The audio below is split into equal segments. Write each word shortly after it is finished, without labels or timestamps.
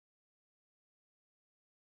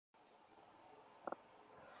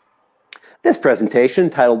This presentation,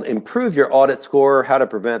 titled Improve Your Audit Score, How to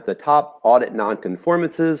Prevent the Top Audit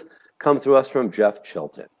Non-Conformances, comes to us from Jeff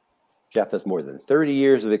Chilton. Jeff has more than 30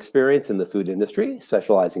 years of experience in the food industry,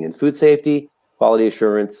 specializing in food safety, quality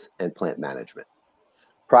assurance, and plant management.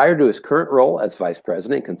 Prior to his current role as Vice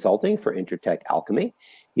President Consulting for Intertech Alchemy,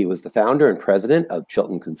 he was the founder and president of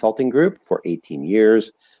Chilton Consulting Group for 18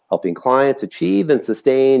 years, helping clients achieve and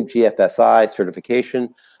sustain GFSI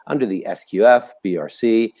certification under the SQF,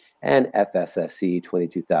 BRC, and FSSC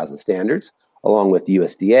 22000 standards, along with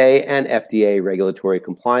USDA and FDA regulatory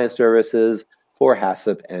compliance services for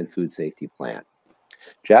HACCP and food safety plan.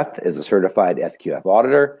 Jeff is a certified SQF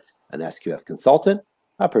auditor, an SQF consultant,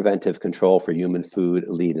 a preventive control for human food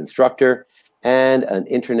lead instructor, and an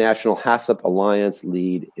international HACCP Alliance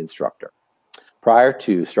lead instructor. Prior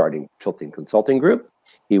to starting Chilton Consulting Group,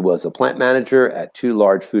 he was a plant manager at 2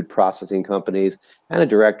 large food processing companies and a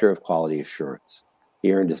director of quality assurance.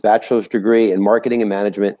 He earned his bachelor's degree in marketing and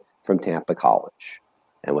management from Tampa College.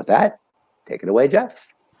 And with that, take it away, Jeff.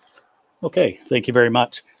 Okay, thank you very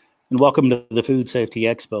much. And welcome to the Food Safety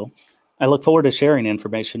Expo. I look forward to sharing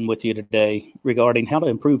information with you today regarding how to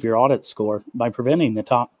improve your audit score by preventing the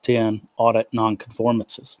top 10 audit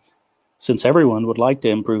non-conformances. Since everyone would like to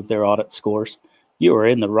improve their audit scores, you are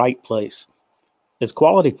in the right place. As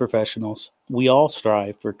quality professionals, we all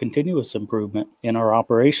strive for continuous improvement in our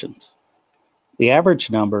operations. The average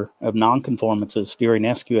number of non-conformances during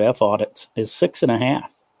SQF audits is 6.5.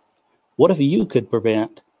 What if you could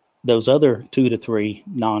prevent those other 2 to 3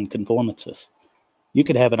 non-conformances? You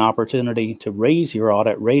could have an opportunity to raise your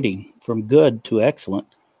audit rating from good to excellent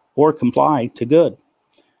or comply to good.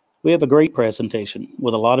 We have a great presentation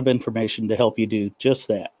with a lot of information to help you do just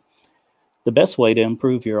that. The best way to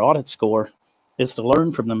improve your audit score is to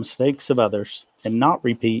learn from the mistakes of others and not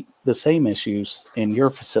repeat the same issues in your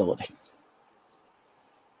facility.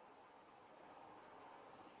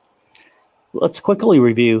 Let's quickly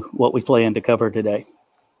review what we plan to cover today.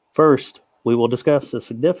 First, we will discuss the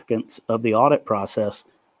significance of the audit process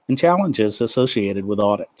and challenges associated with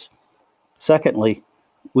audits. Secondly,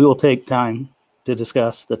 we will take time to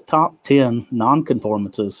discuss the top 10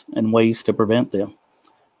 non-conformances and ways to prevent them.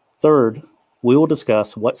 Third, we will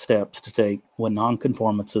discuss what steps to take when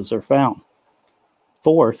non-conformances are found.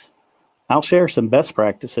 Fourth, I'll share some best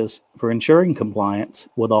practices for ensuring compliance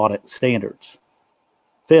with audit standards.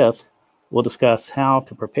 Fifth, we'll discuss how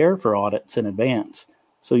to prepare for audits in advance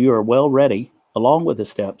so you are well ready, along with the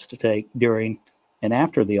steps to take during and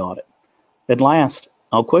after the audit. And last,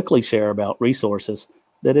 I'll quickly share about resources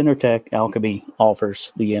that Intertech Alchemy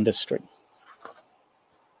offers the industry.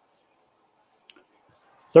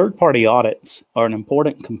 Third-party audits are an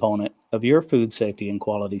important component of your food safety and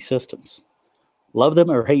quality systems. Love them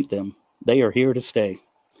or hate them, they are here to stay.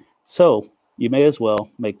 So you may as well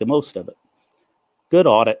make the most of it. Good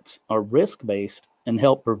audits are risk-based and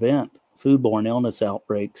help prevent foodborne illness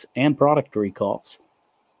outbreaks and product recalls.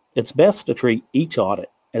 It's best to treat each audit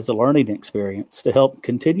as a learning experience to help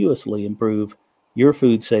continuously improve your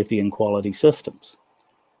food safety and quality systems.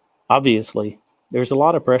 Obviously, there's a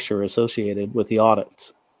lot of pressure associated with the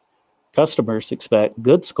audits. Customers expect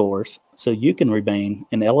good scores so you can remain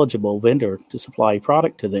an eligible vendor to supply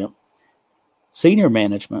product to them. Senior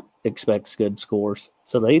management expects good scores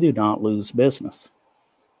so they do not lose business.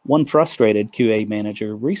 One frustrated QA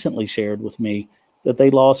manager recently shared with me that they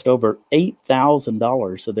lost over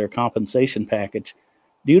 $8,000 of their compensation package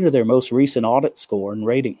due to their most recent audit score and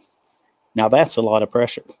rating. Now that's a lot of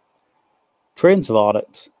pressure. Trends of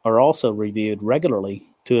audits are also reviewed regularly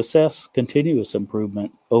to assess continuous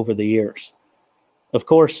improvement over the years. Of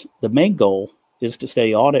course, the main goal is to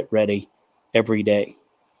stay audit ready every day.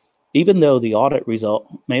 Even though the audit result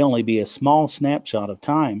may only be a small snapshot of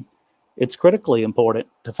time, it's critically important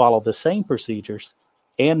to follow the same procedures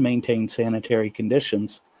and maintain sanitary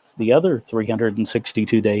conditions the other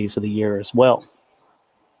 362 days of the year as well.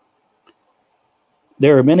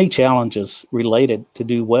 There are many challenges related to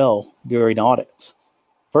do well during audits.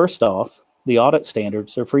 First off, the audit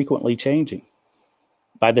standards are frequently changing.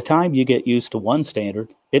 By the time you get used to one standard,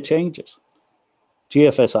 it changes.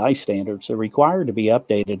 GFSI standards are required to be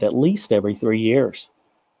updated at least every 3 years,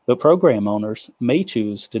 but program owners may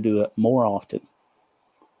choose to do it more often.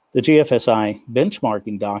 The GFSI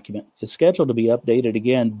benchmarking document is scheduled to be updated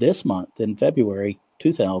again this month in February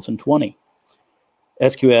 2020.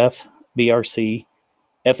 SQF, BRC,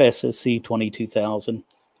 FSSC 22000,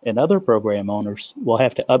 and other program owners will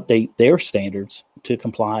have to update their standards to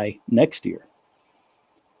comply next year.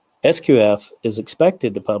 SQF is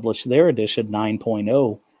expected to publish their edition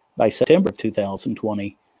 9.0 by September of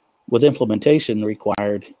 2020, with implementation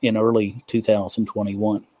required in early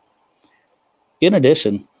 2021. In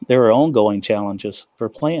addition, there are ongoing challenges for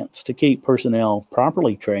plants to keep personnel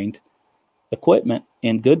properly trained, equipment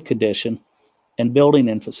in good condition, and building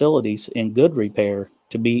and facilities in good repair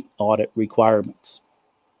to meet audit requirements.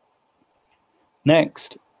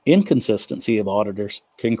 Next, inconsistency of auditors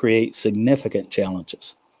can create significant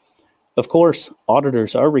challenges. Of course,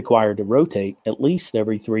 auditors are required to rotate at least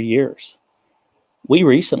every 3 years. We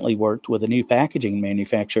recently worked with a new packaging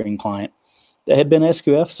manufacturing client that had been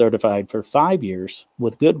SQF certified for 5 years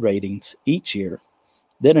with good ratings each year.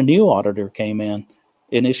 Then a new auditor came in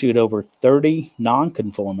and issued over 30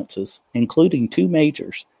 non-conformances, including 2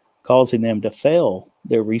 majors, causing them to fail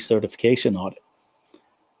their recertification audit.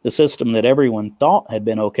 The system that everyone thought had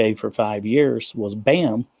been okay for 5 years was,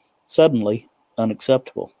 bam, suddenly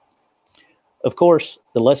unacceptable. Of course,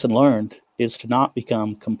 the lesson learned is to not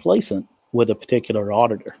become complacent with a particular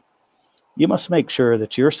auditor. You must make sure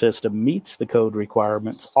that your system meets the code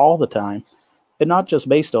requirements all the time and not just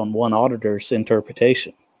based on one auditor's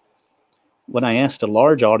interpretation. When I asked a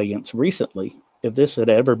large audience recently if this had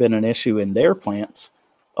ever been an issue in their plants,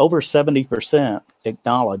 over 70%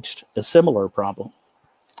 acknowledged a similar problem.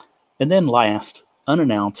 And then last,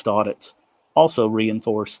 unannounced audits also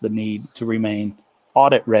reinforce the need to remain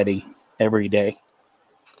audit ready every day.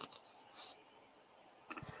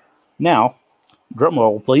 Now, drum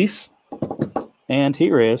roll please. And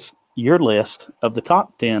here is your list of the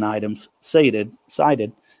top 10 items cited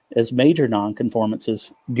as major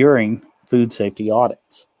nonconformances during food safety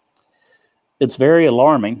audits. It's very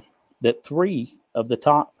alarming that 3 of the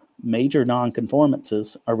top major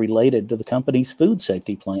nonconformances are related to the company's food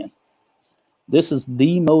safety plan. This is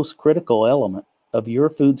the most critical element of your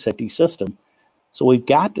food safety system, so we've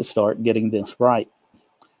got to start getting this right.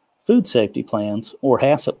 Food safety plans, or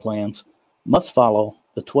HACCP plans, must follow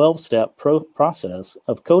the 12-step process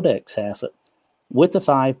of Codex HACCP with the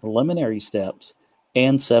 5 preliminary steps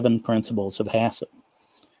and 7 principles of HACCP.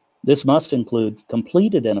 This must include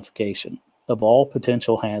complete identification of all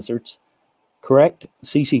potential hazards, correct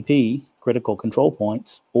CCP, critical control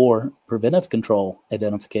points, or preventive control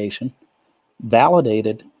identification,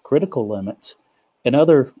 validated critical limits, and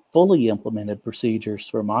other fully implemented procedures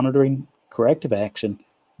for monitoring, corrective action,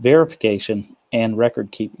 verification, and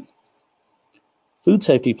record keeping. Food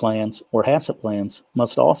safety plans, or HACCP plans,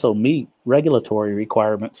 must also meet regulatory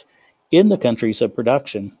requirements in the countries of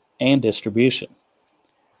production and distribution.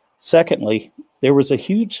 Secondly, there was a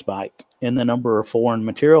huge spike in the number of foreign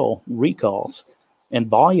material recalls and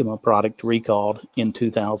volume of product recalled in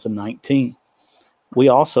 2019. We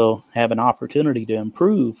also have an opportunity to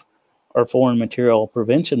improve our foreign material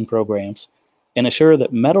prevention programs and assure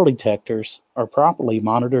that metal detectors are properly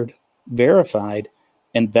monitored, verified,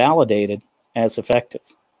 and validated as effective.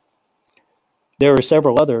 There are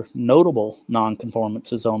several other notable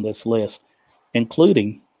nonconformances on this list,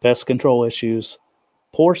 including pest control issues,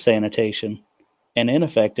 poor sanitation, and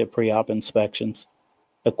ineffective pre-op inspections,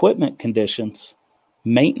 equipment conditions,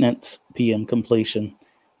 maintenance PM completion,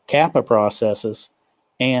 CAPA processes,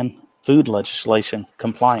 and food legislation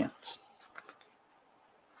compliance.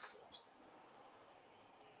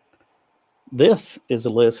 This is a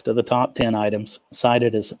list of the top 10 items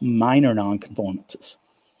cited as minor nonconformances.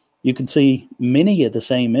 You can see many of the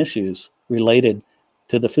same issues related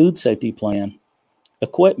to the food safety plan,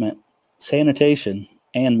 equipment, sanitation,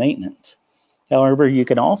 and maintenance. However, you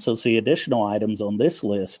can also see additional items on this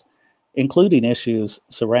list, including issues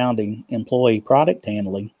surrounding employee product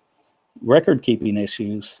handling, record-keeping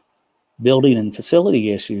issues, building and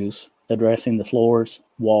facility issues addressing the floors,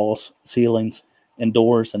 walls, ceilings, and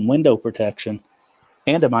doors and window protection,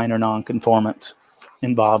 and a minor nonconformance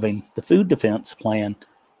involving the food defense plan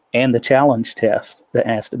and the challenge test that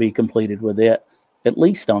has to be completed with it, at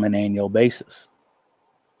least on an annual basis.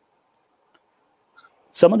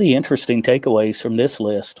 Some of the interesting takeaways from this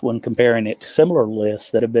list when comparing it to similar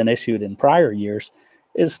lists that have been issued in prior years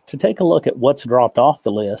is to take a look at what's dropped off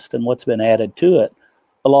the list and what's been added to it,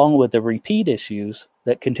 along with the repeat issues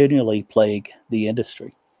that continually plague the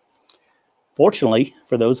industry. Fortunately,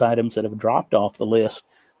 for those items that have dropped off the list,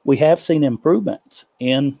 we have seen improvements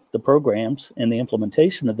in the programs and the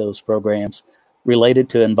implementation of those programs related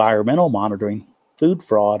to environmental monitoring, food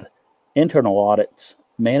fraud, internal audits,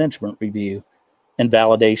 management review, and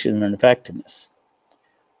validation and effectiveness.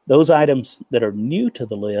 Those items that are new to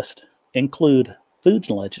the list include food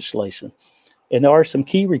legislation, and there are some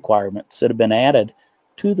key requirements that have been added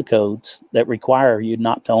to the codes that require you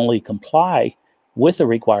not to only comply with the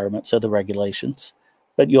requirements of the regulations,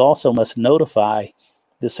 but you also must notify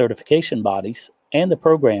the certification bodies and the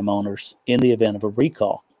program owners in the event of a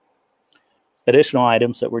recall. Additional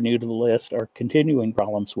items that were new to the list are continuing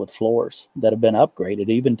problems with floors that have been upgraded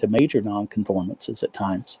even to major non-conformances at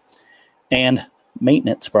times, and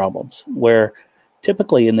maintenance problems where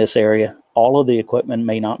typically in this area, all of the equipment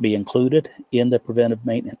may not be included in the preventive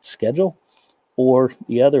maintenance schedule, or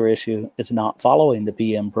the other issue is not following the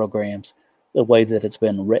PM programs the way that it's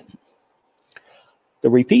been written. The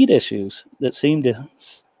repeat issues that seem to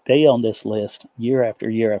stay on this list year after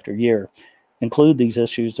year after year include these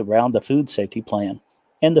issues around the food safety plan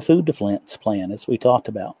and the food defense plan, as we talked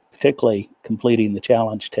about, particularly completing the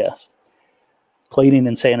challenge test. Cleaning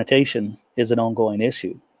and sanitation is an ongoing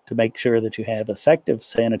issue to make sure that you have effective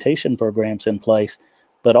sanitation programs in place,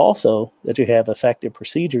 but also that you have effective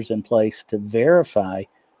procedures in place to verify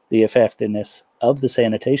the effectiveness of the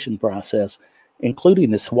sanitation process,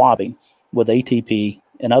 including the swabbing with ATP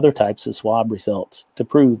and other types of swab results to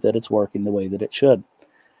prove that it's working the way that it should.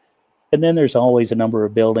 And then there's always a number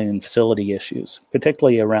of building and facility issues,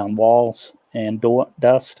 particularly around walls and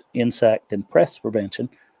dust, insect, and pest prevention,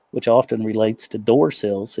 which often relates to door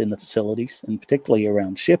sills in the facilities, and particularly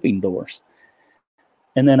around shipping doors.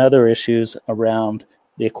 And then other issues around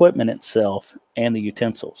the equipment itself and the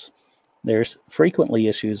utensils. There's frequently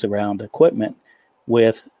issues around equipment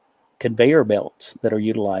with conveyor belts that are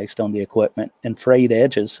utilized on the equipment and frayed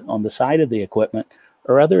edges on the side of the equipment,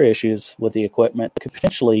 or other issues with the equipment that could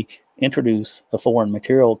potentially introduce a foreign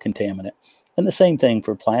material contaminant. And the same thing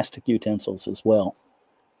for plastic utensils as well.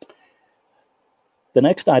 The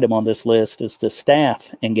next item on this list is the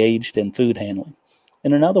staff engaged in food handling.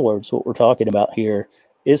 And in other words, what we're talking about here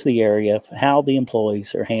is the area of how the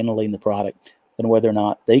employees are handling the product and whether or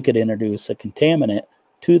not they could introduce a contaminant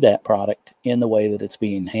to that product in the way that it's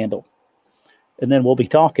being handled. And then we'll be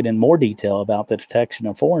talking in more detail about the detection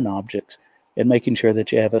of foreign objects and making sure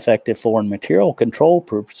that you have effective foreign material control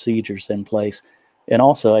procedures in place, and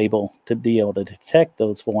also able to detect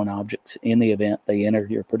those foreign objects in the event they enter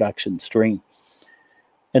your production stream.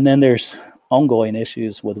 And then there's ongoing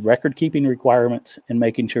issues with record-keeping requirements and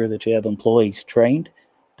making sure that you have employees trained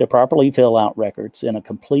to properly fill out records in a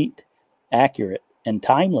complete, accurate, and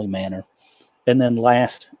timely manner. And then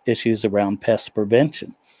last, issues around pest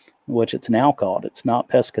prevention, which it's now called. It's not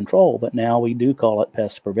pest control, but now we do call it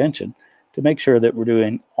pest prevention to make sure that we're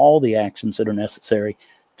doing all the actions that are necessary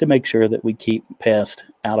to make sure that we keep pests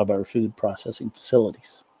out of our food processing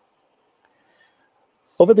facilities.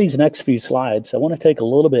 Over these next few slides, I want to take a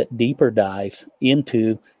little bit deeper dive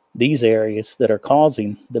into these areas that are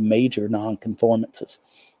causing the major non-conformances.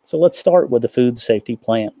 So let's start with the food safety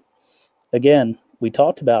plan. Again, we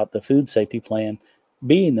talked about the food safety plan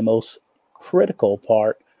being the most critical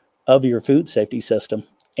part of your food safety system,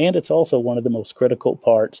 and it's also one of the most critical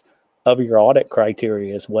parts of your audit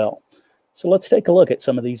criteria as well. So let's take a look at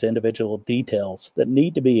some of these individual details that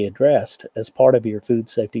need to be addressed as part of your food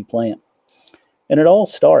safety plan. And it all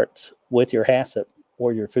starts with your HACCP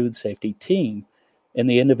or your food safety team and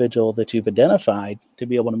the individual that you've identified to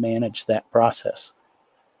be able to manage that process.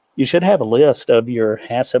 You should have a list of your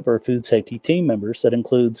HACCP or food safety team members that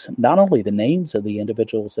includes not only the names of the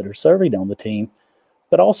individuals that are serving on the team,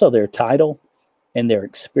 but also their title and their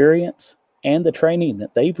experience and the training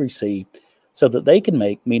that they've received so that they can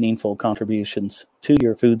make meaningful contributions to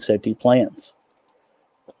your food safety plans.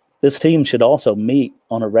 This team should also meet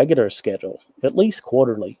on a regular schedule, at least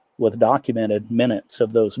quarterly, with documented minutes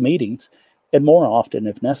of those meetings, and more often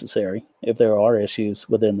if necessary, if there are issues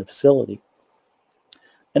within the facility.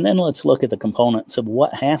 And then let's look at the components of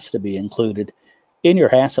what has to be included in your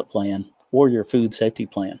HACCP plan or your food safety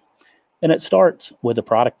plan. And it starts with a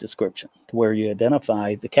product description, where you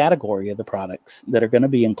identify the category of the products that are going to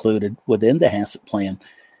be included within the HACCP plan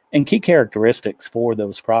and key characteristics for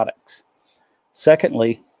those products.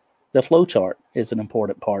 Secondly, the flow chart is an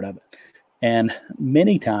important part of it. And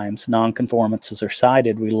many times non-conformances are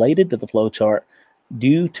cited related to the flow chart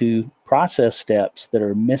due to process steps that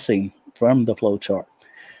are missing from the flow chart.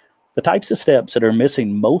 The types of steps that are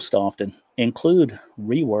missing most often include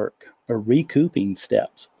rework or recouping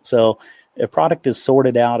steps. So a product is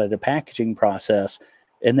sorted out at a packaging process,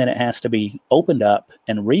 and then it has to be opened up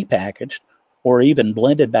and repackaged or even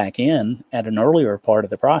blended back in at an earlier part of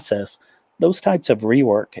the process. Those types of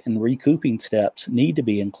rework and recouping steps need to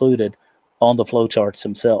be included on the flowcharts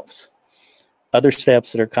themselves. Other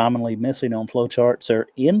steps that are commonly missing on flowcharts are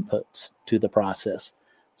inputs to the process.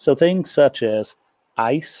 So things such as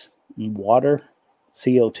ice, water,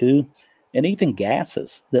 CO2, and even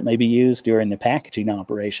gases that may be used during the packaging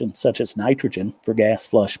operation, such as nitrogen for gas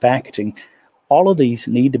flush packaging, all of these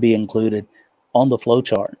need to be included on the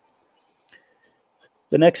flowchart.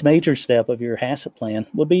 The next major step of your HACCP plan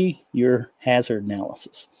would be your hazard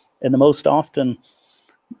analysis. And the most often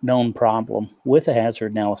known problem with the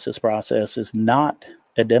hazard analysis process is not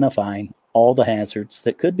identifying all the hazards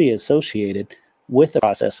that could be associated with the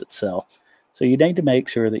process itself. So you need to make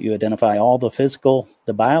sure that you identify all the physical,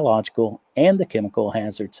 the biological, and the chemical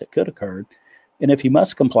hazards that could occur. And if you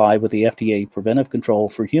must comply with the FDA Preventive Control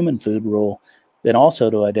for Human Food rule, then also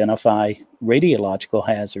to identify radiological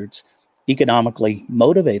hazards, economically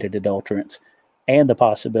motivated adulterants, and the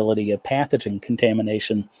possibility of pathogen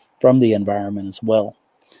contamination from the environment as well.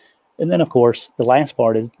 And then, of course, the last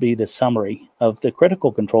part is be the summary of the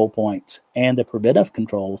critical control points and the preventive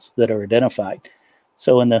controls that are identified.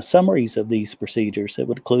 So in the summaries of these procedures, it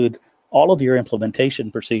would include all of your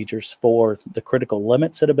implementation procedures for the critical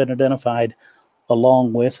limits that have been identified,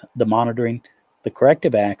 along with the monitoring, the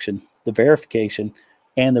corrective action, the verification,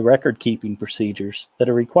 and the record-keeping procedures that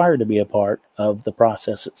are required to be a part of the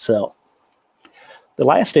process itself. The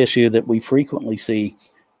last issue that we frequently see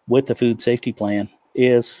with the food safety plan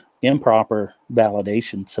is improper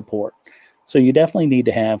validation support. So you definitely need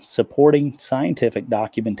to have supporting scientific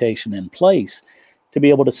documentation in place to be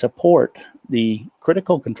able to support the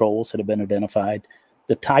critical controls that have been identified,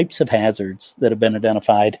 the types of hazards that have been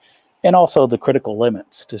identified, and also the critical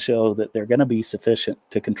limits to show that they're going to be sufficient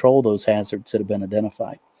to control those hazards that have been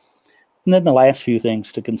identified. And then the last few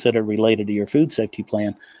things to consider related to your food safety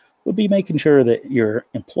plan would be making sure that your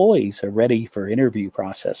employees are ready for interview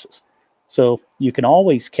processes. So you can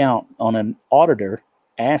always count on an auditor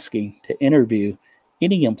asking to interview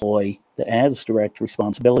any employee that has direct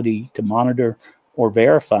responsibility to monitor or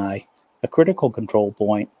verify a critical control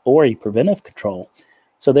point or a preventive control.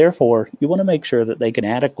 So therefore, you want to make sure that they can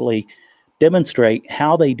adequately demonstrate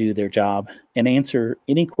how they do their job and answer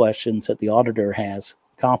any questions that the auditor has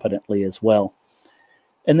competently as well.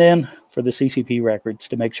 And then for the CCP records,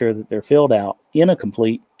 to make sure that they're filled out in a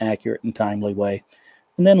complete, accurate, and timely way.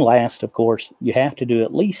 And then last, of course, you have to do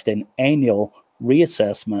at least an annual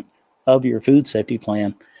reassessment of your food safety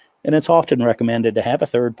plan. And it's often recommended to have a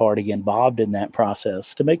third party involved in that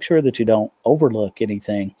process to make sure that you don't overlook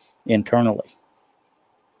anything internally.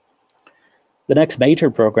 The next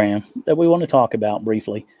major program that we want to talk about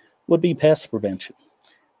briefly would be pest prevention.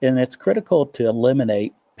 And it's critical to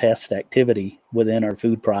eliminate pest activity within our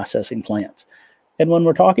food processing plants. And when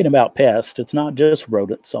we're talking about pests, it's not just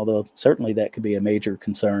rodents, although certainly that could be a major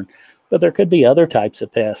concern, but there could be other types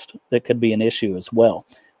of pests that could be an issue as well.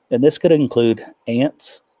 And this could include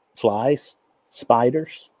ants, flies,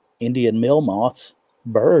 spiders, Indian meal moths,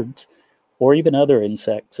 birds, or even other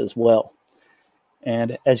insects as well.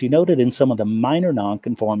 And as you noted in some of the minor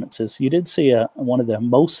nonconformances, you did see one of the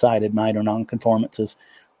most cited minor nonconformances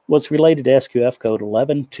was related to SQF code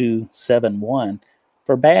 11271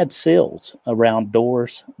 for bad seals around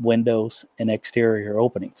doors, windows, and exterior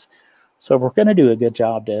openings. So if we're going to do a good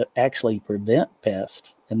job to actually prevent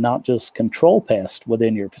pests and not just control pests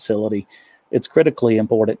within your facility, it's critically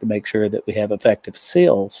important to make sure that we have effective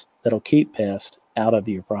seals that'll keep pests out of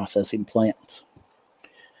your processing plants.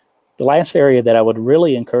 The last area that I would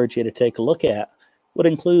really encourage you to take a look at would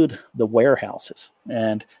include the warehouses.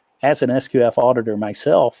 And as an SQF auditor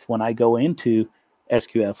myself, when I go into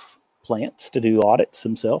SQF plants to do audits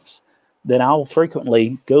themselves, then I'll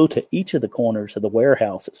frequently go to each of the corners of the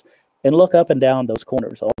warehouses and look up and down those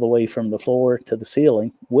corners all the way from the floor to the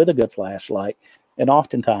ceiling with a good flashlight. And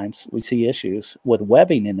oftentimes we see issues with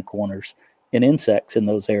webbing in the corners and insects in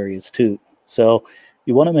those areas too. So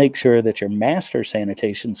you want to make sure that your master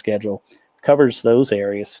sanitation schedule covers those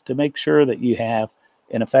areas to make sure that you have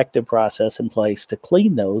an effective process in place to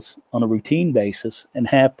clean those on a routine basis and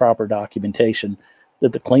have proper documentation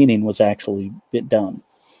that the cleaning was actually done.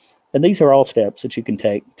 And these are all steps that you can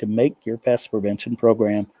take to make your pest prevention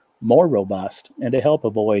program more robust and to help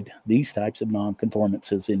avoid these types of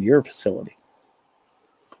nonconformances in your facility.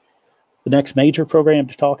 The next major program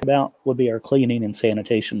to talk about would be our cleaning and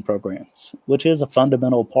sanitation programs, which is a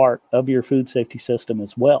fundamental part of your food safety system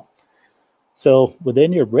as well. So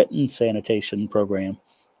within your written sanitation program,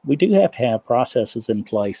 we do have to have processes in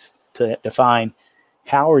place to define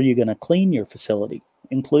how are you going to clean your facility,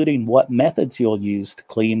 including what methods you'll use to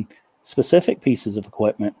clean specific pieces of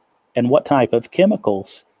equipment and what type of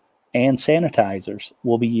chemicals and sanitizers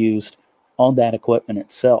will be used on that equipment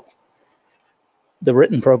itself. The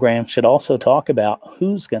written program should also talk about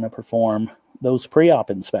who's going to perform those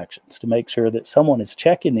pre-op inspections to make sure that someone is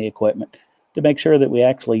checking the equipment to make sure that we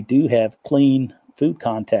actually do have clean food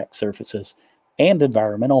contact surfaces and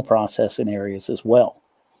environmental processing areas as well.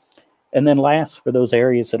 And then last, for those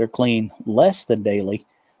areas that are clean less than daily,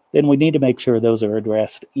 then we need to make sure those are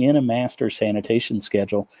addressed in a master sanitation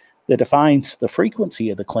schedule that defines the frequency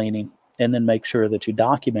of the cleaning and then make sure that you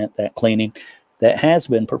document that cleaning that has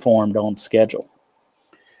been performed on schedule.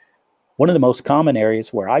 One of the most common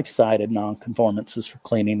areas where I've cited non-conformances for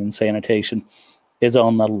cleaning and sanitation is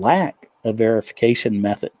on the lack of verification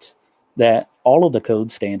methods, that all of the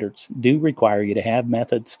code standards do require you to have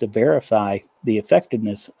methods to verify the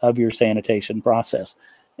effectiveness of your sanitation process.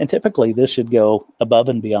 And typically this should go above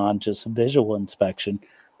and beyond just visual inspection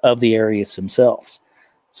of the areas themselves.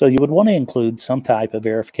 So you would want to include some type of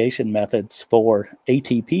verification methods for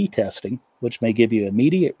ATP testing, which may give you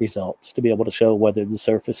immediate results to be able to show whether the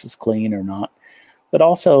surface is clean or not, but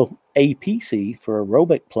also APC for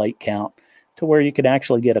aerobic plate count, to where you could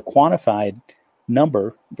actually get a quantified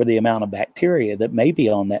number for the amount of bacteria that may be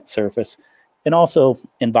on that surface, and also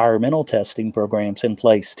environmental testing programs in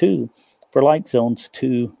place too for light zones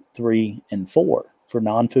 2, 3, and 4 for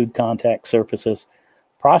non-food contact surfaces,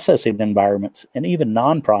 processing environments, and even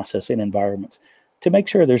non-processing environments to make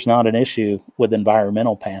sure there's not an issue with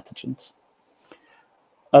environmental pathogens.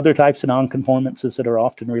 Other types of non-conformances that are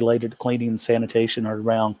often related to cleaning and sanitation are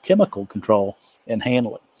around chemical control and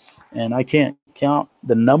handling. And I can't count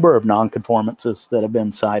the number of non-conformances that have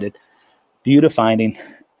been cited due to finding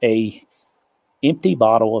a empty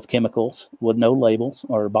bottle of chemicals with no labels,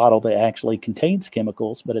 or a bottle that actually contains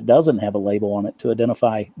chemicals, but it doesn't have a label on it to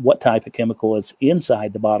identify what type of chemical is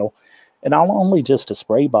inside the bottle. And not only just a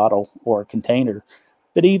spray bottle or a container,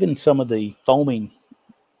 but even some of the foaming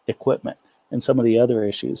equipment and some of the other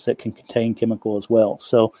issues that can contain chemical as well.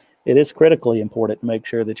 So it is critically important to make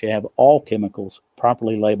sure that you have all chemicals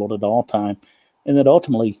properly labeled at all time, and that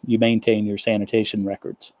ultimately you maintain your sanitation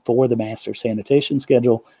records for the master sanitation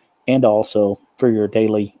schedule and also for your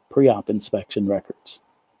daily pre-op inspection records.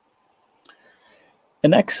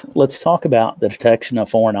 And next, let's talk about the detection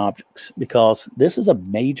of foreign objects, because this is a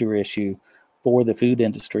major issue for the food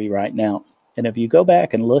industry right now. And if you go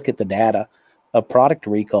back and look at the data of product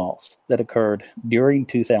recalls that occurred during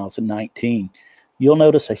 2019, you'll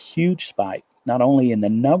notice a huge spike, not only in the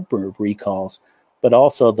number of recalls, but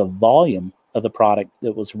also the volume of the product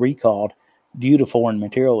that was recalled due to foreign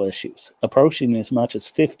material issues, approaching as much as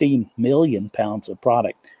 15 million pounds of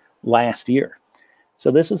product last year.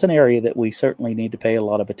 So this is an area that we certainly need to pay a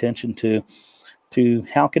lot of attention to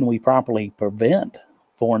how can we properly prevent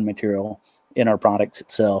foreign material in our products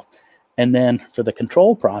itself. And then for the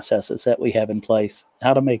control processes that we have in place,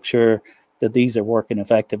 how to make sure that these are working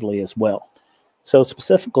effectively as well. So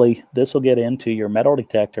specifically, this will get into your metal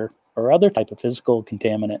detector or other type of physical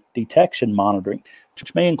contaminant detection monitoring,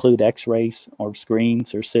 which may include x-rays or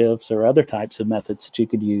screens or sieves or other types of methods that you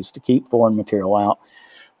could use to keep foreign material out.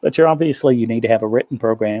 But you need to have a written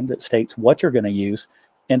program that states what you're going to use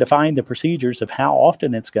and define the procedures of how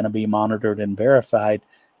often it's going to be monitored and verified,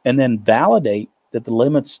 and then validate that the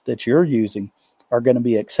limits that you're using are going to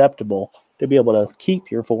be acceptable to be able to keep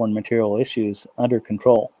your foreign material issues under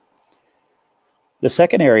control. The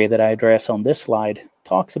second area that I address on this slide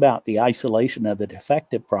talks about the isolation of the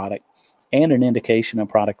defective product and an indication of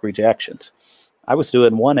product rejections. I was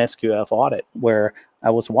doing one SQF audit where I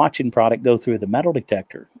was watching product go through the metal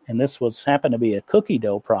detector, and this happened to be a cookie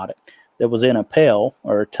dough product that was in a pail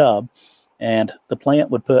or a tub, and the plant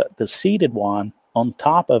would put the seeded wand on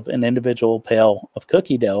top of an individual pail of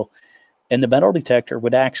cookie dough, and the metal detector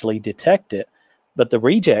would actually detect it, but the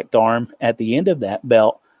reject arm at the end of that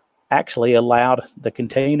belt actually allowed the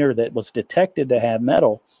container that was detected to have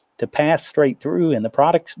metal to pass straight through in the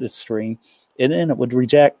product stream, and then it would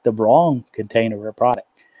reject the wrong container or product.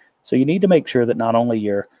 So you need to make sure that not only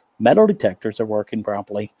your metal detectors are working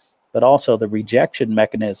properly, but also the rejection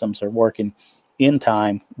mechanisms are working in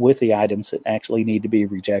time with the items that actually need to be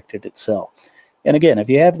rejected itself. And again, if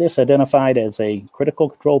you have this identified as a critical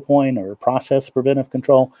control point or process preventive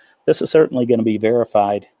control, this is certainly going to be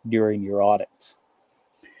verified during your audits.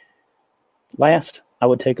 Last, I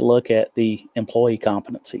would take a look at the employee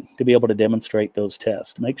competency to be able to demonstrate those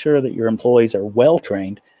tests. Make sure that your employees are well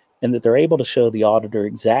trained and that they're able to show the auditor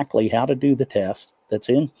exactly how to do the test that's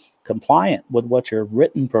in compliant with what your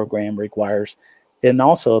written program requires, and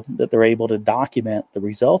also that they're able to document the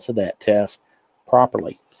results of that test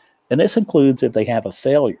properly. And this includes if they have a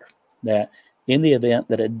failure, that in the event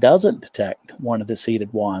that it doesn't detect one of the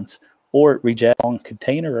seeded wands or it rejects a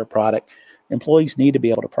container or product, employees need to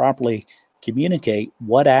be able to properly communicate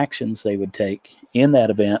what actions they would take in that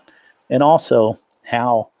event, and also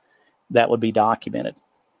how that would be documented.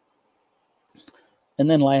 And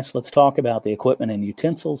then last, let's talk about the equipment and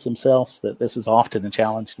utensils themselves, that this is often a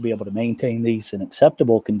challenge to be able to maintain these in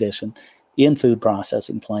acceptable condition in food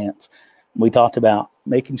processing plants. We talked about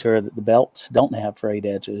making sure that the belts don't have frayed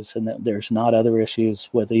edges and that there's not other issues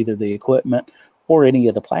with either the equipment or any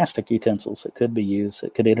of the plastic utensils that could be used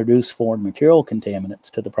that could introduce foreign material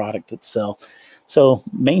contaminants to the product itself. So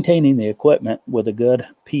maintaining the equipment with a good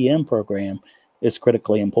PM program is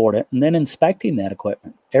critically important. And then inspecting that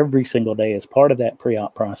equipment every single day as part of that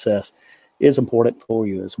pre-op process is important for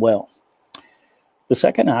you as well. The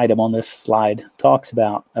second item on this slide talks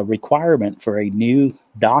about a requirement for a new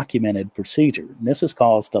documented procedure. And this has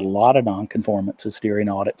caused a lot of non-conformances during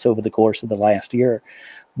audits over the course of the last year.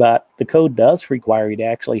 But the code does require you to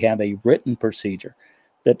actually have a written procedure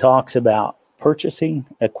that talks about purchasing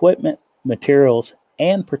equipment, materials,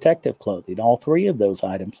 and protective clothing, all three of those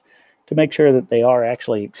items, to make sure that they are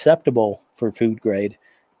actually acceptable for food grade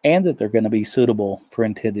and that they're going to be suitable for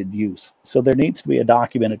intended use. So there needs to be a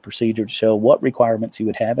documented procedure to show what requirements you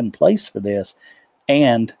would have in place for this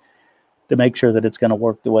and to make sure that it's going to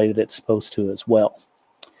work the way that it's supposed to as well.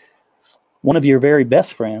 One of your very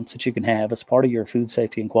best friends that you can have as part of your food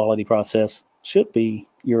safety and quality process should be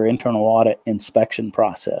your internal audit inspection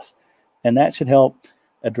process. And that should help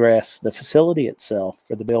address the facility itself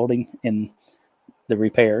for the building and the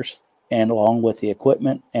repairs, and along with the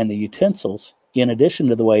equipment and the utensils, in addition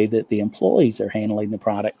to the way that the employees are handling the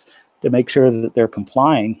products, to make sure that they're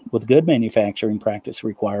complying with good manufacturing practice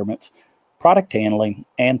requirements, product handling,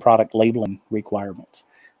 and product labeling requirements.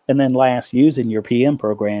 And then last, using your PM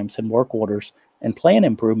programs and work orders and plan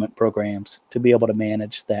improvement programs to be able to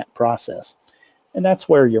manage that process. And that's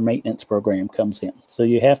where your maintenance program comes in. So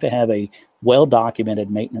you have to have a well-documented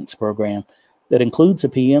maintenance program that includes a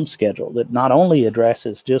PM schedule that not only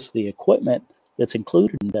addresses just the equipment that's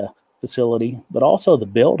included in the facility, but also the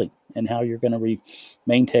building and how you're going to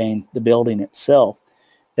maintain the building itself.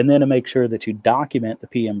 And then to make sure that you document the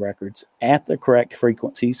PM records at the correct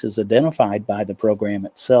frequencies as identified by the program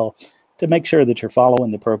itself to make sure that you're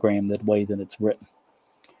following the program the way that it's written.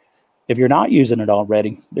 If you're not using it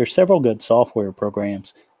already, there's several good software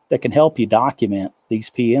programs that can help you document these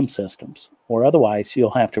PM systems, or otherwise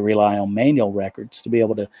you'll have to rely on manual records to be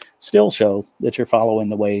able to still show that you're following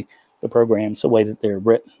the programs the way that they're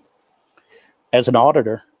written. As an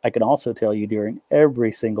auditor, I can also tell you during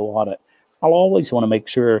every single audit, I'll always want to make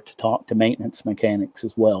sure to talk to maintenance mechanics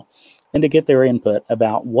as well and to get their input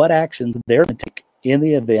about what actions they're going to take in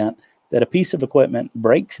the event that a piece of equipment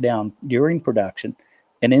breaks down during production,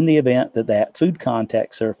 and in the event that that food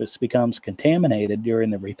contact surface becomes contaminated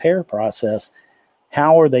during the repair process.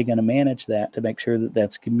 How are they going to manage that to make sure that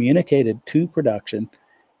that's communicated to production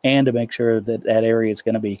and to make sure that that area is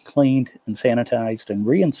going to be cleaned and sanitized and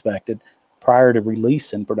re-inspected prior to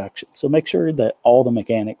release in production? So make sure that all the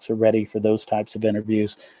mechanics are ready for those types of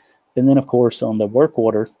interviews. And then, of course, on the work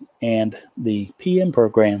order and the PM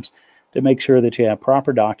programs, to make sure that you have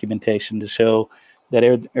proper documentation to show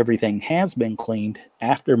that everything has been cleaned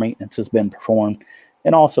after maintenance has been performed,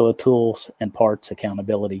 and also a tools and parts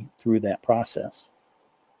accountability through that process.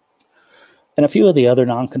 And a few of the other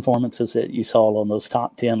nonconformances that you saw on those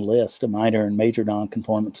top 10 lists of minor and major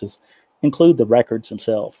nonconformances include the records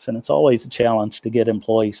themselves. And it's always a challenge to get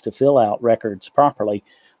employees to fill out records properly,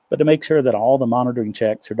 but to make sure that all the monitoring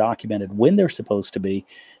checks are documented when they're supposed to be,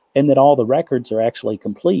 and that all the records are actually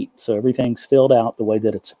complete. So everything's filled out the way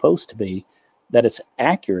that it's supposed to be, that it's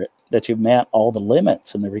accurate, that you've met all the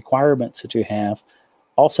limits and the requirements that you have,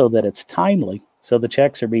 also that it's timely, so the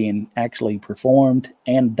checks are being actually performed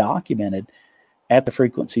and documented at the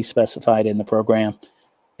frequency specified in the program.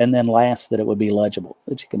 And then last, that it would be legible,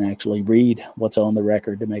 that you can actually read what's on the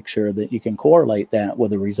record to make sure that you can correlate that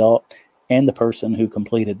with the result and the person who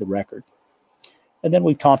completed the record. And then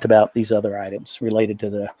we've talked about these other items related to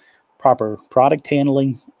the proper product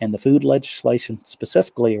handling and the food legislation,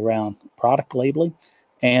 specifically around product labeling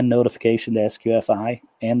and notification to SQFI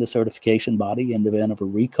and the certification body in the event of a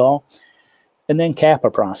recall. And then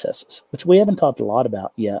CAPA processes, which we haven't talked a lot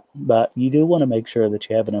about yet, but you do want to make sure that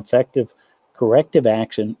you have an effective corrective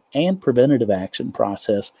action and preventative action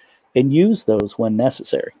process and use those when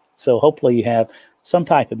necessary. So hopefully you have some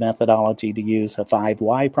type of methodology to use a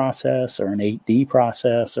 5Y process or an 8D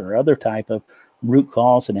process or other type of root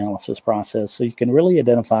cause analysis process, so you can really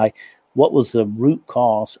identify what was the root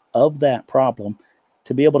cause of that problem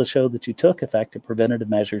to be able to show that you took effective preventative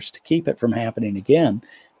measures to keep it from happening again,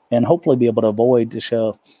 and hopefully be able to avoid to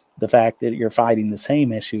show the fact that you're fighting the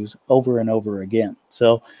same issues over and over again.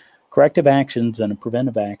 So corrective actions and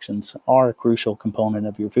preventive actions are a crucial component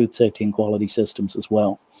of your food safety and quality systems as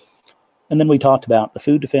well. And then we talked about the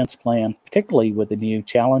food defense plan, particularly with the new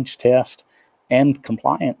challenge test and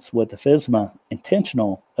compliance with the FSMA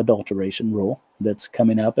intentional adulteration rule that's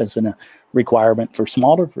coming up as a requirement for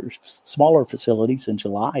smaller facilities in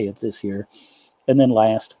July of this year. And then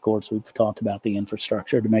last, of course, we've talked about the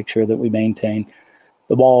infrastructure to make sure that we maintain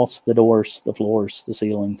the walls, the doors, the floors, the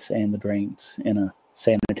ceilings, and the drains in a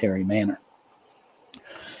sanitary manner.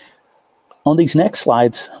 On these next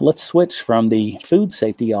slides, let's switch from the food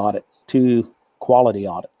safety audit to quality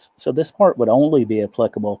audits. So this part would only be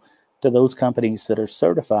applicable to those companies that are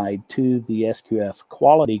certified to the SQF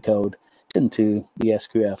quality code and to the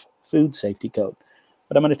SQF food safety code.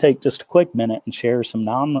 But I'm going to take just a quick minute and share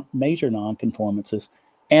some major non-conformances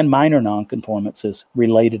and minor non-conformances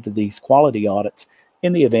related to these quality audits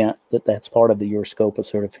in the event that that's part of your scope of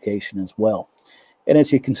certification as well. And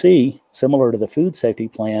as you can see, similar to the food safety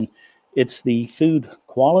plan, it's the food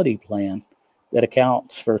quality plan that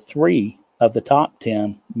accounts for 3 of the top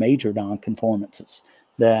 10 major non-conformances.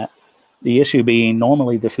 That the issue being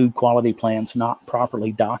normally the food quality plan's not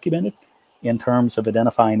properly documented in terms of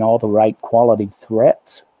identifying all the right quality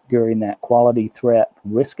threats during that quality threat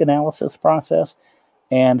risk analysis process,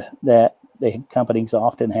 and that the companies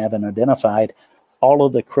often haven't identified all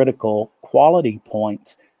of the critical quality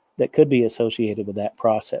points that could be associated with that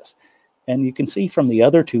process. And you can see from the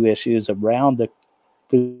other 2 issues around the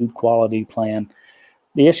food quality plan,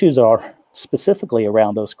 the issues are specifically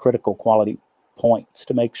around those critical quality points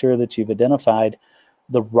to make sure that you've identified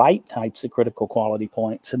the right types of critical quality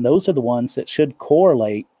points. And those are the ones that should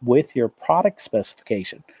correlate with your product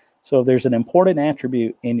specification. So if there's an important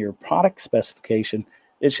attribute in your product specification,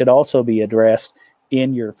 it should also be addressed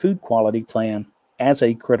in your food quality plan as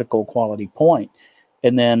a critical quality point.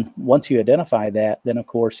 And then once you identify that, then of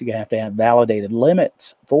course you have to have validated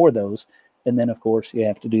limits for those. And then of course you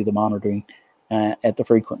have to do the monitoring at the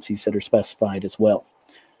frequencies that are specified as well.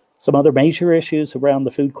 Some other major issues around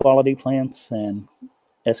the food quality plans and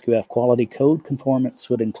SQF quality code conformance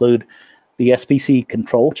would include the SPC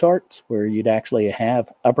control charts, where you'd actually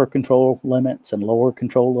have upper control limits and lower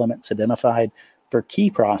control limits identified for key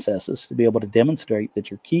processes to be able to demonstrate that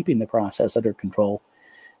you're keeping the process under control.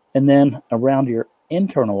 And then around your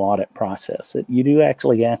internal audit process, that you do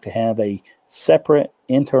actually have to have a separate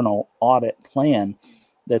internal audit plan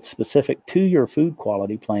that's specific to your food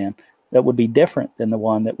quality plan that would be different than the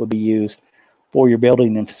one that would be used for your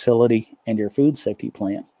building and facility and your food safety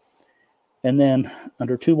plan. And then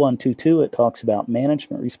under 2122, it talks about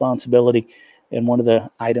management responsibility. And one of the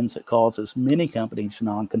items that causes many companies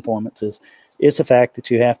non-conformances is the fact that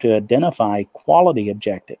you have to identify quality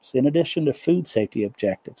objectives in addition to food safety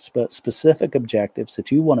objectives, but specific objectives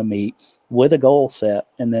that you want to meet with a goal set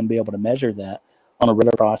and then be able to measure that on a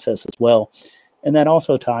regular process as well. And that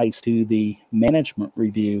also ties to the management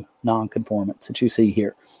review non-conformance that you see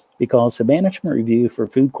here, because the management review for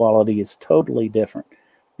food quality is totally different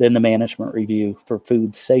than the management review for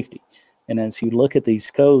food safety. And as you look at these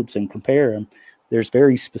codes and compare them, there's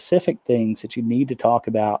very specific things that you need to talk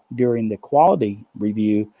about during the quality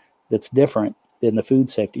review that's different than the food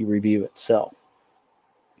safety review itself.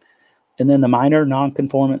 And then the minor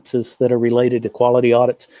non-conformances that are related to quality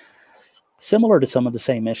audits, similar to some of the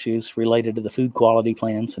same issues related to the food quality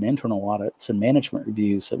plans and internal audits and management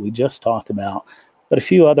reviews that we just talked about. But a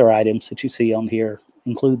few other items that you see on here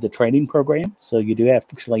include the training program. So you do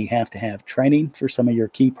actually have to have training for some of your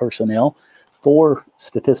key personnel for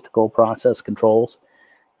statistical process controls.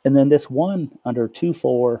 And then this one under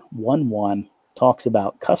 2411 talks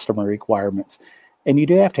about customer requirements. And you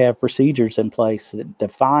do have to have procedures in place that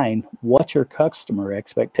define what your customer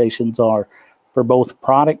expectations are for both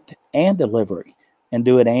product and delivery, and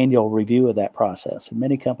do an annual review of that process. And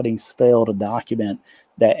many companies fail to document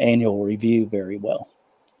that annual review very well.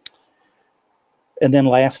 And then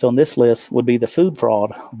last on this list would be the food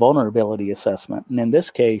fraud vulnerability assessment. And in this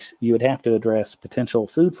case, you would have to address potential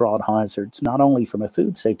food fraud hazards, not only from a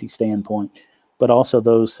food safety standpoint, but also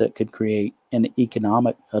those that could create an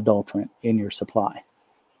economic adulterant in your supply.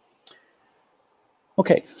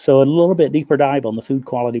 Okay, so a little bit deeper dive on the food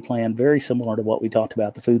quality plan, very similar to what we talked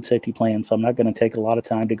about the food safety plan. So I'm not going to take a lot of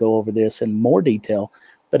time to go over this in more detail.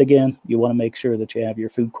 But again, you want to make sure that you have your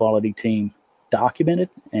food quality team documented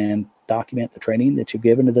and document the training that you've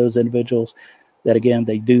given to those individuals, that again,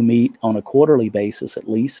 they do meet on a quarterly basis at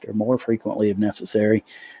least, or more frequently if necessary.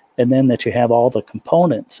 And then that you have all the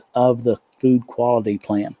components of the food quality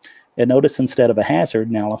plan. And notice instead of a hazard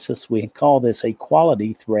analysis, we call this a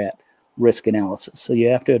quality threat risk analysis. So you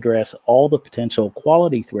have to address all the potential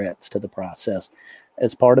quality threats to the process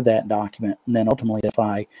as part of that document, and then ultimately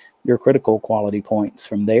identify your critical quality points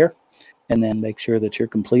from there, and then make sure that you're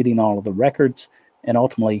completing all of the records. And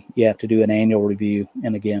ultimately, you have to do an annual review.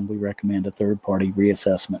 And again, we recommend a third-party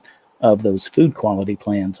reassessment of those food quality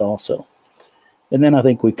plans also. And then I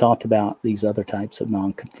think we've talked about these other types of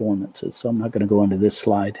non-conformances. So I'm not going to go into this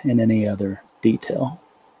slide and any other detail.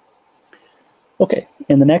 Okay,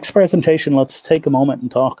 in the next presentation, let's take a moment and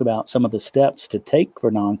talk about some of the steps to take for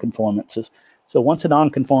non-conformances. So once a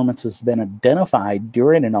non-conformance has been identified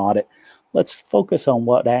during an audit, let's focus on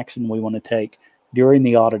what action we want to take during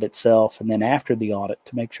the audit itself and then after the audit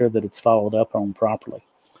to make sure that it's followed up on properly.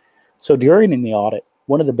 So during the audit,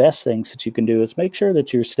 one of the best things that you can do is make sure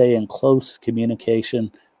that you're staying in close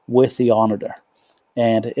communication with the auditor.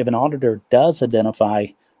 And if an auditor does identify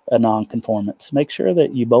a non-conformance, make sure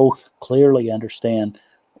that you both clearly understand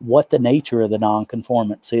what the nature of the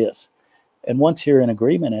non-conformance is. And once you're in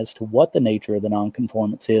agreement as to what the nature of the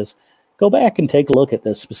non-conformance is, go back and take a look at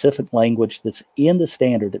the specific language that's in the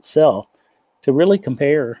standard itself to really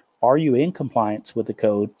compare, are you in compliance with the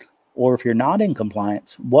code? Or if you're not in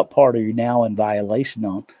compliance, what part are you now in violation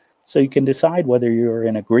on? So you can decide whether you're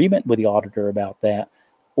in agreement with the auditor about that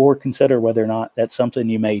or consider whether or not that's something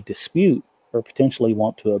you may dispute or potentially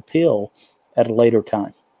want to appeal at a later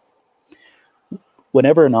time.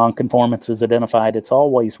 Whenever a non-conformance is identified, it's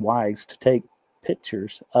always wise to take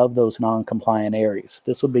pictures of those non-compliant areas.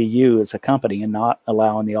 This would be you as a company and not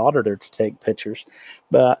allowing the auditor to take pictures,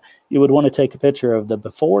 but you would want to take a picture of the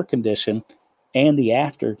before condition and the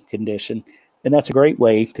after condition, and that's a great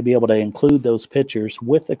way to be able to include those pictures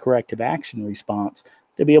with the corrective action response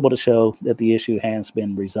to be able to show that the issue has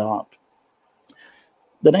been resolved.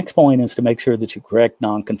 The next point is to make sure that you correct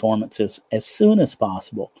non-conformances as soon as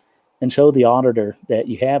possible and show the auditor that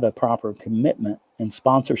you have a proper commitment and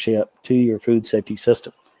sponsorship to your food safety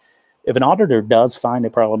system. If an auditor does find a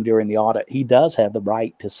problem during the audit, he does have the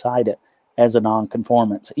right to cite it as a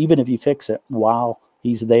non-conformance, even if you fix it while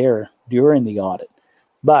he's there during the audit.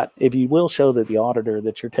 But if you will show that the auditor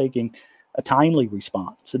that you're taking a timely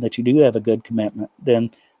response and that you do have a good commitment,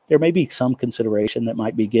 then there may be some consideration that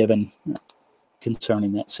might be given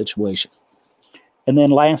concerning that situation. And then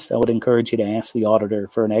last, I would encourage you to ask the auditor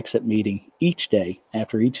for an exit meeting each day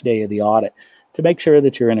after each day of the audit to make sure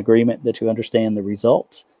that you're in agreement, that you understand the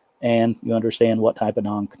results and you understand what type of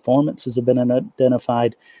non-conformances have been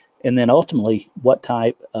identified, and then ultimately what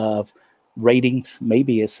type of ratings may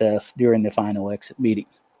be assessed during the final exit meeting.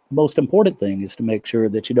 The most important thing is to make sure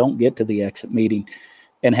that you don't get to the exit meeting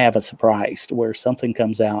and have a surprise to where something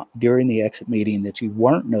comes out during the exit meeting that you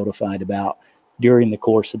weren't notified about during the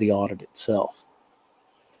course of the audit itself.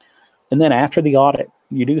 And then after the audit,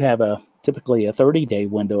 you do have typically a 30-day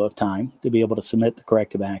window of time to be able to submit the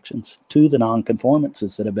corrective actions to the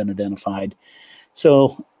non-conformances that have been identified.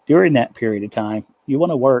 So during that period of time, you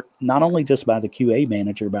want to work not only just by the QA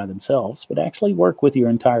manager by themselves, but actually work with your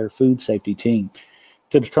entire food safety team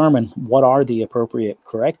to determine what are the appropriate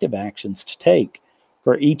corrective actions to take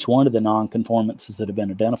for each one of the non-conformances that have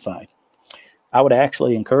been identified. I would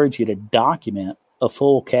actually encourage you to document a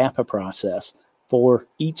full CAPA process for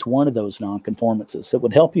each one of those non-conformances. It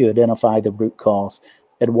would help you identify the root cause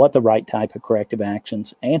and what the right type of corrective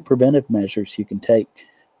actions and preventive measures you can take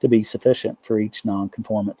to be sufficient for each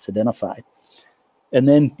non-conformance identified. And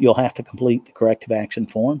then you'll have to complete the corrective action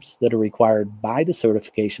forms that are required by the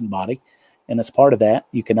certification body. And as part of that,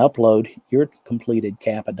 you can upload your completed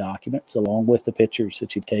CAPA documents along with the pictures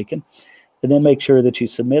that you've taken. And then make sure that you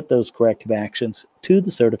submit those corrective actions to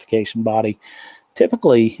the certification body,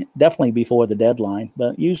 typically, definitely before the deadline,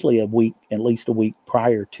 but usually at least a week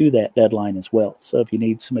prior to that deadline as well. So if you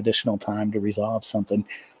need some additional time to resolve something,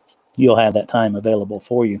 you'll have that time available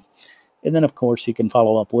for you. And then, of course, you can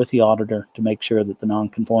follow up with the auditor to make sure that the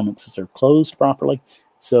non-conformances are closed properly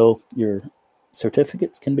so your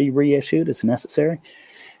certificates can be reissued as necessary.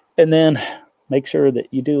 And then make sure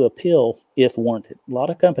that you do appeal if warranted. A lot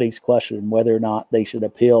of companies question whether or not they should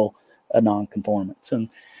appeal a non-conformance. And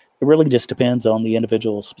it really just depends on the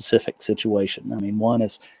individual specific situation. I mean, one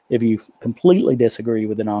is if you completely disagree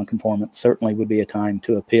with the non-conformance, certainly would be a time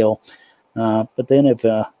to appeal. But then if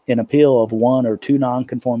an appeal of one or two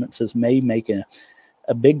non-conformances may make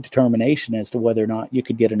a big determination as to whether or not you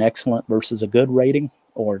could get an excellent versus a good rating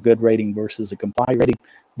or a good rating versus a comply rating,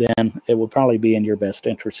 then it would probably be in your best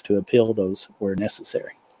interest to appeal those where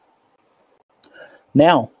necessary.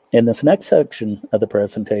 Now, in this next section of the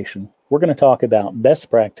presentation, we're going to talk about best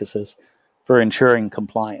practices for ensuring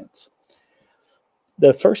compliance.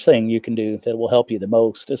 The first thing you can do that will help you the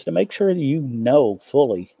most is to make sure that you know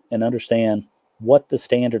fully and understand what the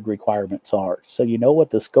standard requirements are. So you know what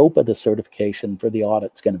the scope of the certification for the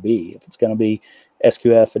audit is going to be. If it's going to be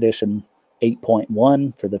SQF edition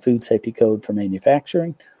 8.1 for the food safety code for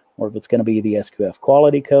manufacturing, or if it's going to be the SQF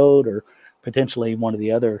quality code, or potentially one of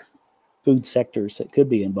the other food sectors that could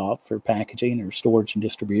be involved for packaging or storage and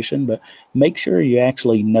distribution. But make sure you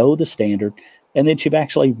actually know the standard and that you've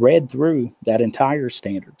actually read through that entire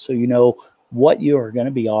standard so you know what you are going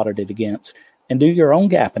to be audited against, and do your own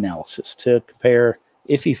gap analysis to compare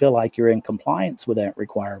if you feel like you're in compliance with that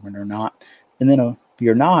requirement or not. And then if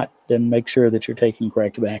you're not, then make sure that you're taking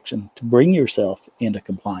corrective action to bring yourself into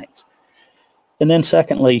compliance. And then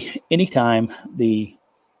secondly, anytime the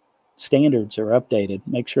standards are updated,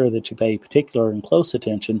 make sure that you pay particular and close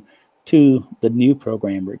attention to the new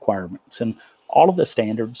program requirements. And all of the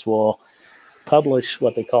standards will publish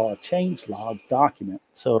what they call a change log document.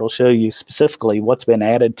 So it'll show you specifically what's been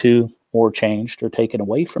added to or changed or taken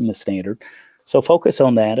away from the standard. So focus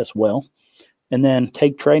on that as well. And then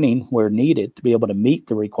take training where needed to be able to meet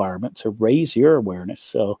the requirements or raise your awareness.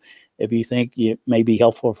 So if you think it may be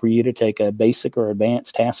helpful for you to take a basic or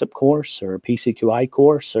advanced HACCP course or a PCQI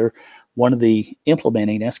course or one of the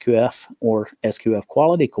implementing SQF or SQF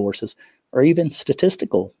quality courses, or even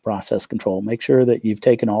statistical process control, make sure that you've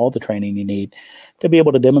taken all the training you need to be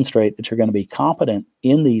able to demonstrate that you're going to be competent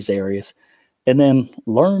in these areas, and then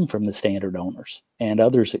learn from the standard owners and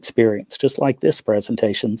others' experience, just like this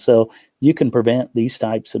presentation, so you can prevent these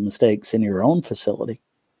types of mistakes in your own facility.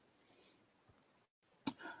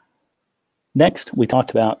 Next, we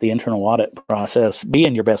talked about the internal audit process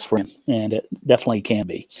being your best friend, and it definitely can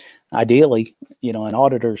be. Ideally, an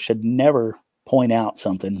auditor should never point out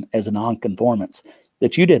something as a non-conformance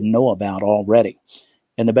that you didn't know about already.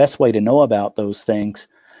 And the best way to know about those things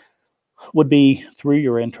would be through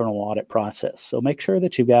your internal audit process. So make sure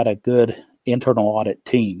that you've got a good internal audit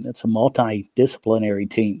team. It's a multidisciplinary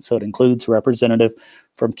team. So it includes representative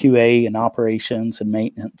from QA and operations and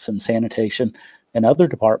maintenance and sanitation and other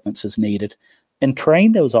departments as needed. And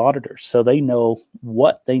train those auditors so they know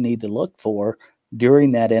what they need to look for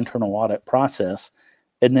during that internal audit process.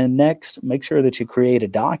 And then next, make sure that you create a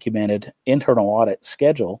documented internal audit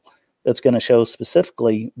schedule that's going to show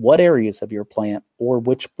specifically what areas of your plant or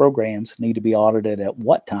which programs need to be audited at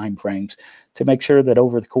what time frames, to make sure that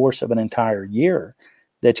over the course of an entire year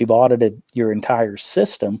that you've audited your entire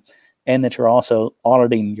system, and that you're also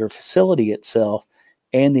auditing your facility itself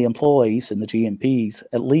and the employees and the GMPs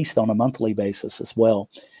at least on a monthly basis as well.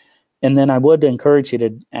 And then I would encourage you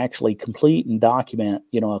to actually complete and document,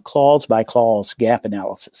 a clause by clause gap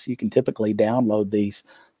analysis. You can typically download these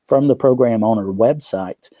from the program owner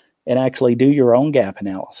websites and actually do your own gap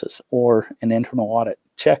analysis or an internal audit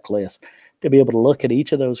checklist to be able to look at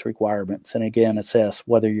each of those requirements and again assess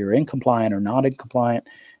whether you're in compliant or not in compliant.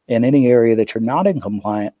 In any area that you're not in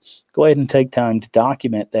compliant, go ahead and take time to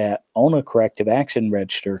document that on a corrective action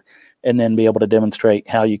register, and then be able to demonstrate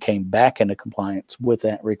how you came back into compliance with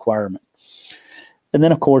that requirement. And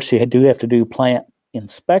then, of course, you do have to do plant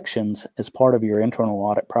inspections as part of your internal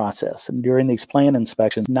audit process. And during these plant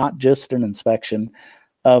inspections, not just an inspection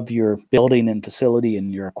of your building and facility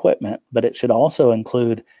and your equipment, but it should also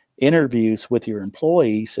include interviews with your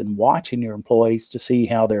employees and watching your employees to see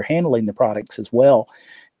how they're handling the products as well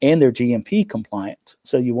and their GMP compliance.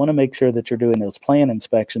 So you want to make sure that you're doing those plant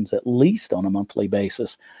inspections at least on a monthly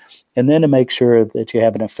basis, and then to make sure that you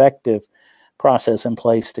have an effective process in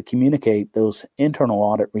place to communicate those internal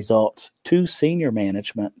audit results to senior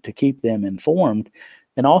management to keep them informed,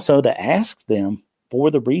 and also to ask them for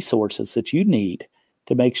the resources that you need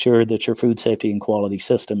to make sure that your food safety and quality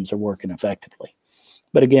systems are working effectively.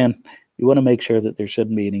 But again, you want to make sure that there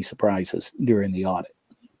shouldn't be any surprises during the audit.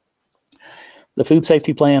 The food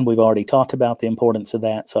safety plan, we've already talked about the importance of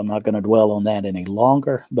that, so I'm not going to dwell on that any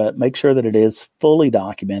longer, but make sure that it is fully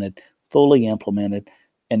documented, fully implemented,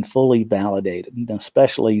 and fully validated, and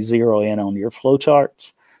especially zero in on your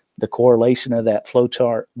flowcharts, the correlation of that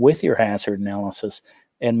flowchart with your hazard analysis,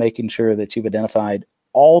 and making sure that you've identified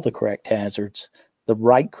all the correct hazards, the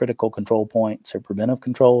right critical control points or preventive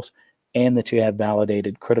controls, and that you have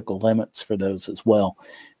validated critical limits for those as well.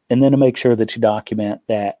 And then to make sure that you document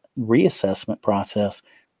that reassessment process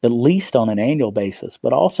at least on an annual basis,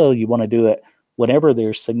 but also you want to do it whenever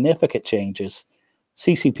there's significant changes,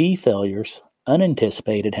 CCP failures,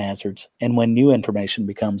 unanticipated hazards, and when new information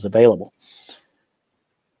becomes available.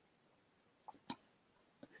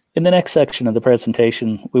 In the next section of the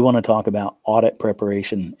presentation, we want to talk about audit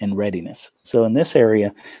preparation and readiness. So in this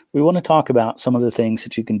area, we want to talk about some of the things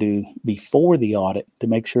that you can do before the audit to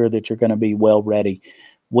make sure that you're going to be well ready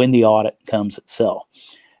when the audit comes itself.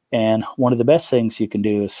 And one of the best things you can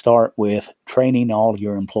do is start with training all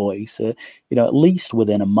your employees, at least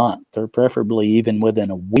within a month or preferably even within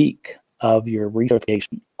a week of your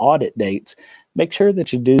recertification audit dates. Make sure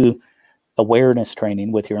that you do awareness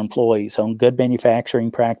training with your employees on good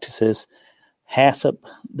manufacturing practices, HACCP,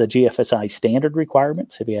 the GFSI standard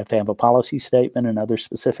requirements, if you have to have a policy statement and other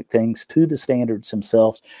specific things to the standards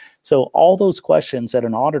themselves. So all those questions that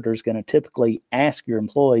an auditor is going to typically ask your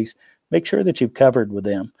employees, make sure that you've covered with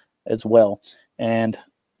them as well, and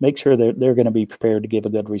make sure that they're going to be prepared to give a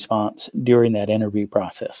good response during that interview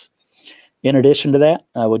process. In addition to that,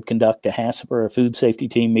 I would conduct a HACCP or a food safety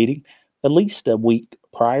team meeting at least a week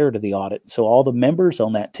prior to the audit, so all the members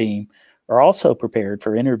on that team are also prepared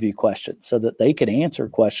for interview questions so that they can answer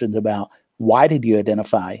questions about why did you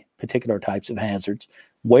identify particular types of hazards,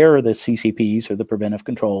 where are the CCPs or the preventive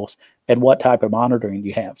controls, and what type of monitoring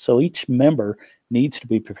you have. So each member needs to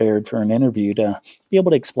be prepared for an interview to be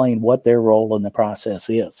able to explain what their role in the process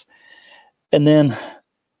is. And then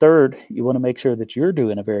third, you want to make sure that you're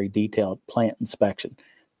doing a very detailed plant inspection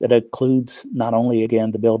that includes not only,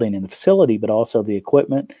 again, the building and the facility, but also the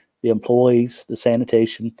equipment, the employees, the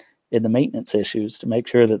sanitation, and the maintenance issues to make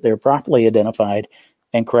sure that they're properly identified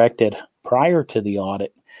and corrected prior to the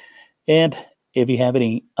audit. And if you have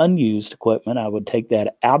any unused equipment, I would take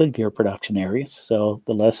that out of your production areas. So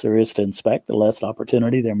the less there is to inspect, the less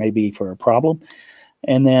opportunity there may be for a problem.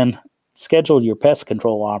 And then schedule your pest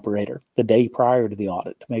control operator the day prior to the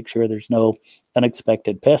audit to make sure there's no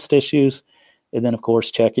unexpected pest issues. And then, of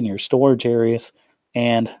course, check in your storage areas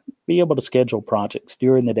and be able to schedule projects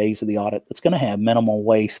during the days of the audit that's going to have minimal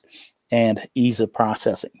waste and ease of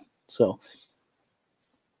processing. So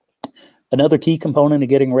another key component of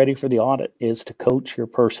getting ready for the audit is to coach your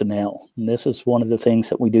personnel. And this is one of the things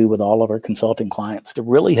that we do with all of our consulting clients to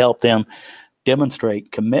really help them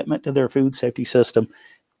demonstrate commitment to their food safety system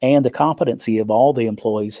and the competency of all the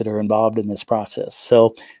employees that are involved in this process.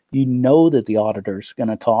 So you know that the auditor's going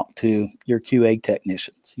to talk to your QA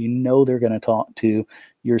technicians. You know they're going to talk to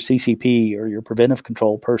your CCP or your preventive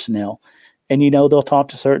control personnel. And you know they'll talk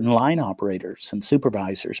to certain line operators and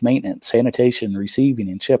supervisors, maintenance, sanitation, receiving,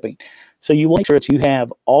 and shipping. So you want to make sure that you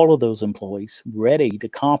have all of those employees ready to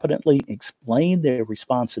competently explain their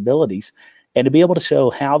responsibilities and to be able to show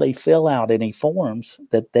how they fill out any forms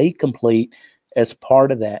that they complete as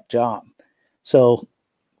part of that job. So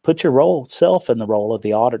put yourself in the role of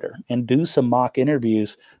the auditor and do some mock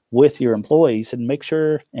interviews with your employees and make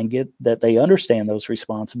sure and get that they understand those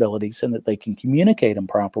responsibilities and that they can communicate them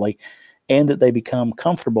properly and that they become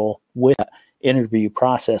comfortable with the interview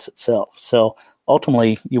process itself. So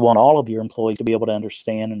ultimately, you want all of your employees to be able to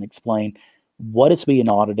understand and explain what is being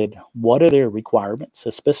audited, what are their requirements,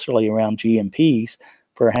 especially around GMPs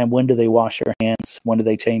for when do they wash their hands, when do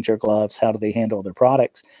they change their gloves, how do they handle their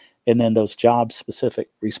products, and then those job-specific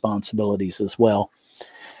responsibilities as well.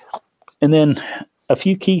 And then a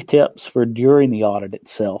few key tips for during the audit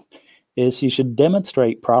itself is you should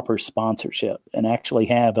demonstrate proper sponsorship and actually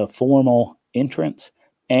have a formal entrance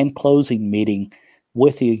and closing meeting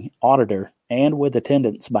with the auditor and with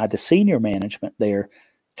attendance by the senior management there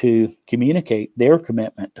to communicate their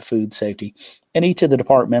commitment to food safety and each of the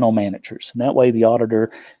departmental managers. And that way the auditor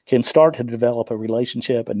can start to develop a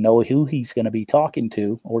relationship and know who he's going to be talking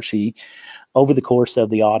to or she over the course of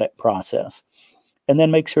the audit process. And then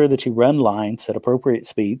make sure that you run lines at appropriate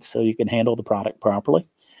speeds so you can handle the product properly.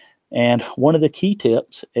 And one of the key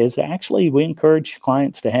tips is actually we encourage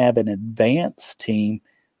clients to have an advanced team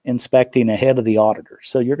inspecting ahead of the auditor.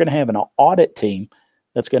 So you're going to have an audit team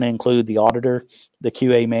that's going to include the auditor, the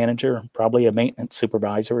QA manager, probably a maintenance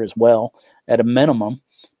supervisor as well at a minimum.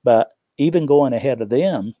 But even going ahead of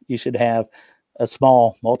them, you should have a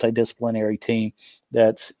small multidisciplinary team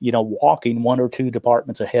that's, walking one or two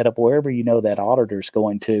departments ahead of wherever that auditor's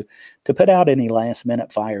going to put out any last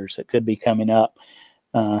minute fires that could be coming up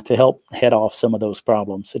to help head off some of those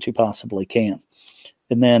problems that you possibly can.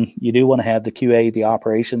 And then you do want to have the QA, the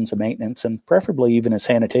operations, the maintenance, and preferably even a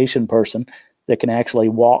sanitation person that can actually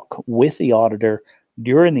walk with the auditor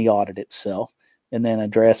during the audit itself and then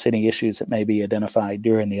address any issues that may be identified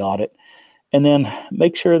during the audit. And then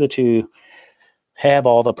make sure that you have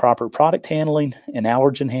all the proper product handling and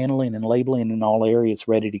allergen handling and labeling in all areas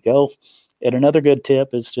ready to go. And another good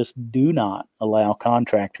tip is just do not allow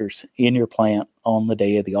contractors in your plant on the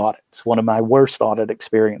day of the audit. It's one of my worst audit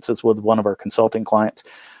experiences with one of our consulting clients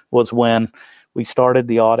was when we started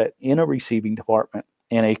the audit in a receiving department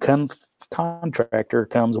and a contractor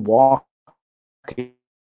comes walking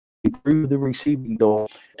through the receiving door,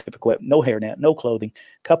 no hairnet, no clothing,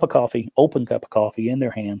 cup of coffee, open cup of coffee in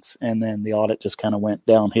their hands, and then the audit just kind of went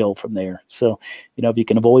downhill from there. So, if you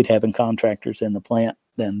can avoid having contractors in the plant,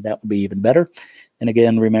 then that would be even better. And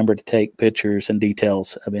again, remember to take pictures and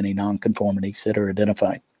details of any nonconformities that are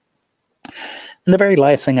identified. And the very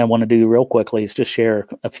last thing I want to do real quickly is just share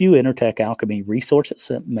a few Intertech Alchemy resources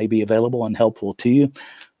that may be available and helpful to you.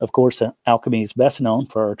 Of course, Alchemy is best known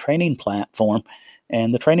for our training platform,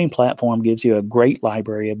 and the training platform gives you a great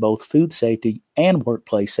library of both food safety and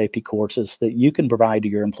workplace safety courses that you can provide to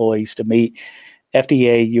your employees to meet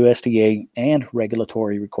FDA, USDA, and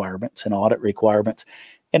regulatory requirements and audit requirements.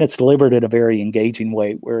 And it's delivered in a very engaging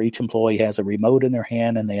way where each employee has a remote in their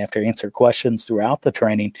hand and they have to answer questions throughout the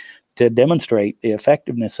training to demonstrate the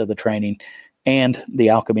effectiveness of the training. And the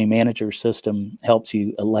Alchemy Manager system helps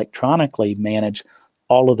you electronically manage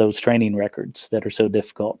all of those training records that are so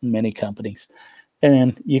difficult in many companies.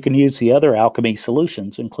 And you can use the other Alchemy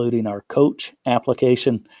solutions, including our coach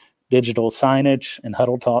application, digital signage, and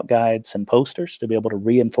huddle talk guides and posters to be able to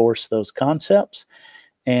reinforce those concepts.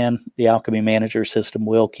 And the Alchemy Manager system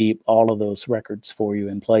will keep all of those records for you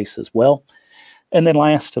in place as well. And then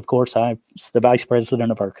last, of course, I'm the vice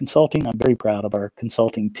president of our consulting. I'm very proud of our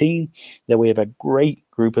consulting team, that we have a great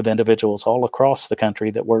group of individuals all across the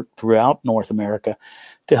country that work throughout North America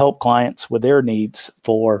to help clients with their needs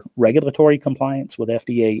for regulatory compliance with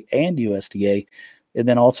FDA and USDA, and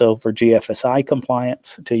then also for GFSI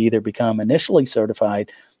compliance to either become initially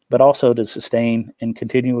certified, but also to sustain and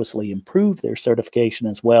continuously improve their certification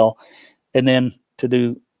as well. And then to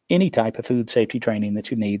do any type of food safety training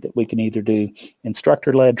that you need, that we can either do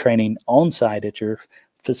instructor-led training on site at your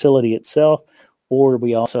facility itself, or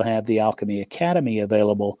we also have the Alchemy Academy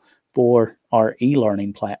available for our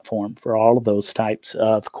e-learning platform for all of those types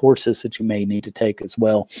of courses that you may need to take as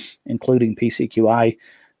well, including PCQI,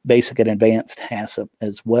 Basic and Advanced HACCP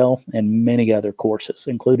as well, and many other courses,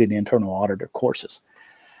 including internal auditor courses.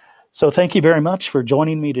 So thank you very much for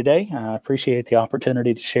joining me today. I appreciate the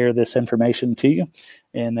opportunity to share this information to you.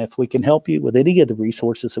 And if we can help you with any of the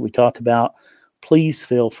resources that we talked about, please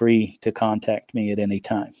feel free to contact me at any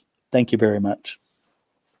time. Thank you very much.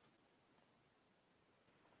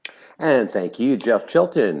 And thank you, Jeff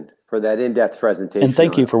Chilton, for that in-depth presentation. And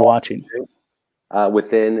thank you for watching.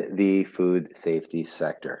 Within the food safety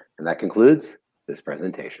sector. And that concludes this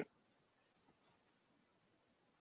presentation.